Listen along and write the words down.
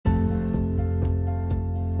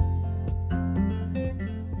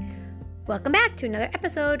Welcome back to another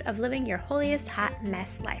episode of Living Your Holiest Hot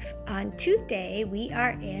Mess Life. On today, we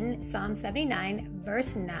are in Psalm 79,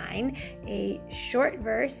 verse 9, a short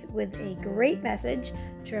verse with a great message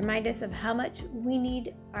to remind us of how much we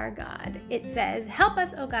need our God. It says, "Help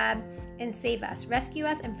us, O God, and save us. Rescue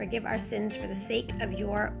us and forgive our sins for the sake of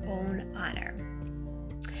your own honor."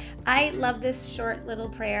 I love this short little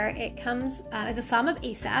prayer. It comes as a psalm of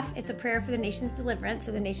Asaph. It's a prayer for the nation's deliverance,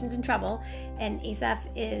 so the nation's in trouble. And Asaph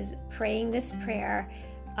is praying this prayer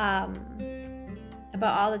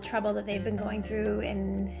about all the trouble that they've been going through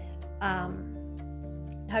and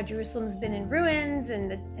how Jerusalem's been in ruins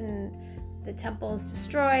and the temple's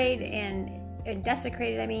destroyed and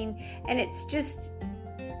desecrated, And it's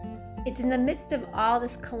in the midst of all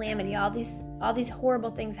this calamity, all these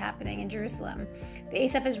horrible things happening in Jerusalem. The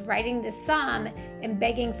Asaph is writing this psalm and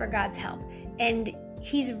begging for God's help. And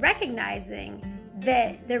he's recognizing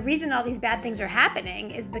that the reason all these bad things are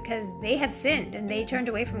happening is because they have sinned and they turned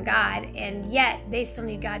away from God, and yet they still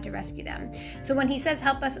need God to rescue them. So when he says,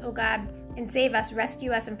 "Help us, O God, and save us,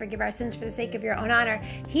 rescue us and forgive our sins for the sake of your own honor,"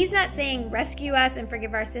 he's not saying rescue us and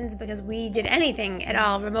forgive our sins because we did anything at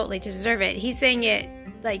all remotely to deserve it. He's saying it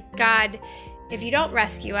like, God, if you don't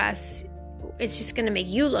rescue us, it's just going to make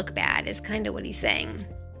you look bad, is kind of what he's saying.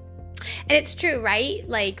 And it's true, right?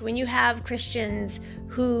 Like when you have Christians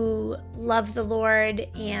who love the Lord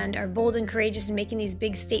and are bold and courageous and making these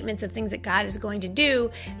big statements of things that God is going to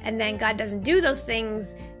do, and then God doesn't do those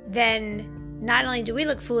things, then not only do we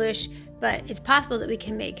look foolish, but it's possible that we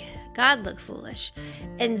can make God look foolish.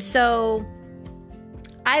 And so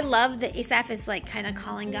I love that Asaph is like kind of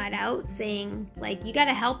calling God out, saying like, you got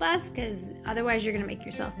to help us because otherwise you're going to make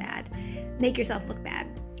yourself look bad.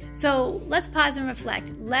 So let's pause and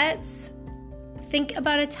reflect. Let's think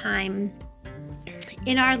about a time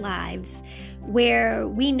in our lives where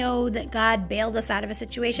we know that God bailed us out of a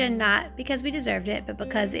situation, not because we deserved it, but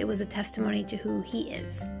because it was a testimony to who he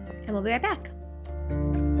is. And we'll be right back.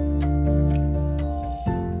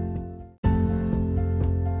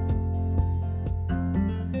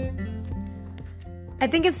 I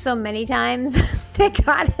think of so many times that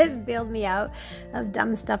God has bailed me out of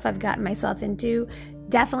dumb stuff I've gotten myself into.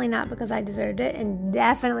 Definitely not because I deserved it, and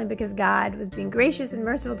definitely because God was being gracious and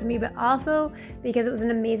merciful to me, but also because it was an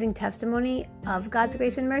amazing testimony of God's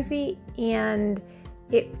grace and mercy, and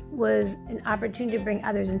it was an opportunity to bring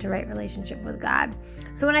others into right relationship with God.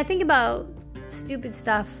 So when I think about stupid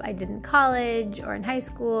stuff I did in college or in high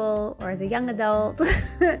school or as a young adult,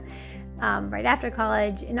 right after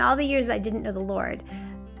college, in all the years I didn't know the Lord,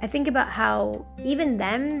 I think about how even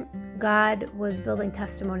then God was building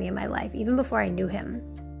testimony in my life, even before I knew him.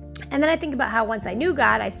 And then I think about how once I knew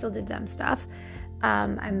God, I still did dumb stuff.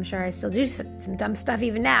 I'm sure I still do some dumb stuff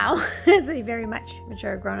even now as a very much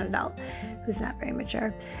mature grown adult who's not very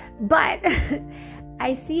mature. But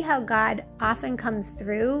I see how God often comes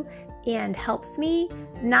through and helps me,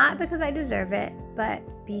 not because I deserve it, but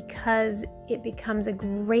because it becomes a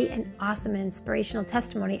great and awesome and inspirational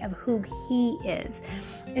testimony of who he is.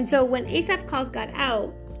 And so when Asaph calls God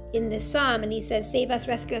out in this psalm and he says, "Save us,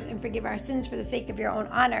 rescue us, and forgive our sins for the sake of your own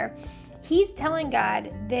honor," he's telling God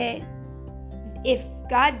that if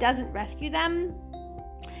God doesn't rescue them,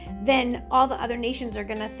 then all the other nations are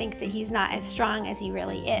going to think that he's not as strong as he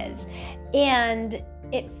really is. And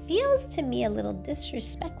it feels to me a little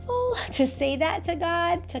disrespectful to say that to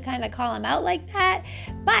God, to kind of call him out like that.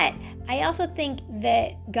 But I also think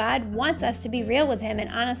that God wants us to be real with him and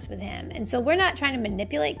honest with him. And so we're not trying to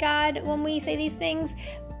manipulate God when we say these things.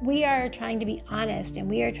 We are trying to be honest, and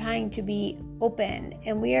we are trying to be open,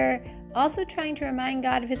 and we are also trying to remind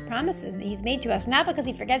God of his promises that he's made to us, not because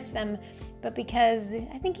he forgets them, but because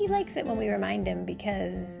I think he likes it when we remind him,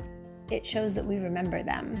 because it shows that we remember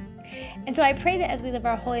them. And so I pray that as we live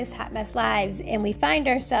our holiest hot mess lives and we find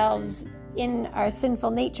ourselves in our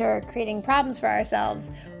sinful nature creating problems for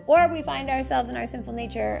ourselves, or we find ourselves in our sinful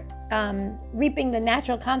nature reaping the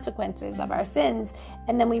natural consequences of our sins,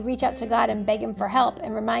 and then we reach out to God and beg him for help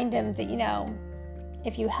and remind him that,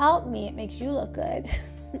 if you help me, it makes you look good.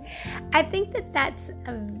 I think that that's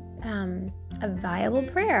a viable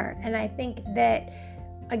prayer. And I think that,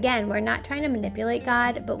 again, we're not trying to manipulate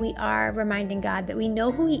God, but we are reminding God that we know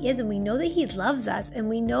who he is, and we know that he loves us, and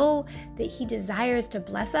we know that he desires to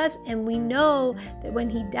bless us, and we know that when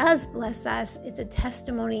he does bless us, it's a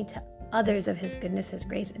testimony to others of his goodness, his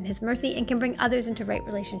grace, and his mercy, and can bring others into right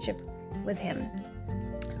relationship with him.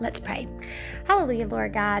 Let's pray. Hallelujah,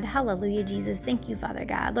 Lord God. Hallelujah, Jesus. Thank you, Father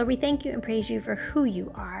God. Lord, we thank you and praise you for who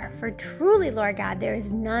you are, For truly, Lord God, there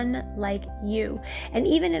is none like you. And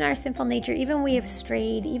even in our sinful nature, even when we have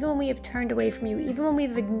strayed, even when we have turned away from you, even when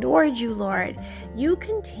we've ignored you, Lord, you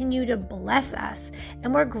continue to bless us.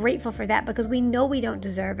 And we're grateful for that because we know we don't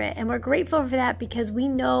deserve it. And we're grateful for that because we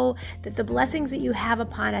know that the blessings that you have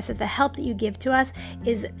upon us, that the help that you give to us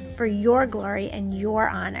is for your glory and your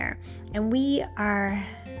honor. And we are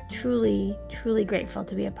truly, truly grateful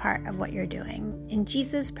to be a part of what you're doing. In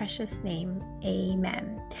Jesus' precious name,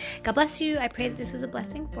 amen. God bless you. I pray that this was a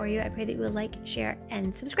blessing for you. I pray that you will like, share,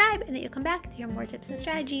 and subscribe, and that you'll come back to hear more tips and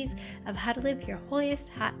strategies of how to live your holiest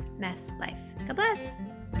hot mess life. God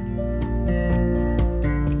bless.